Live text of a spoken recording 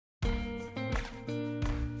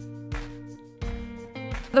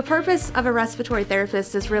The purpose of a respiratory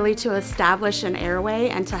therapist is really to establish an airway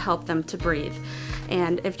and to help them to breathe.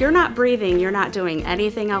 And if you're not breathing, you're not doing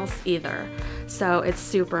anything else either. So it's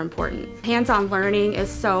super important. Hands-on learning is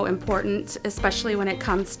so important, especially when it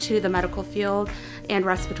comes to the medical field and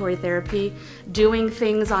respiratory therapy. Doing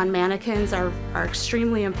things on mannequins are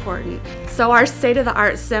extremely important. So our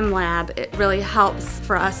state-of-the-art sim lab, it really helps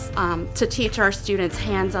for us to teach our students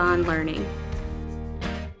hands-on learning.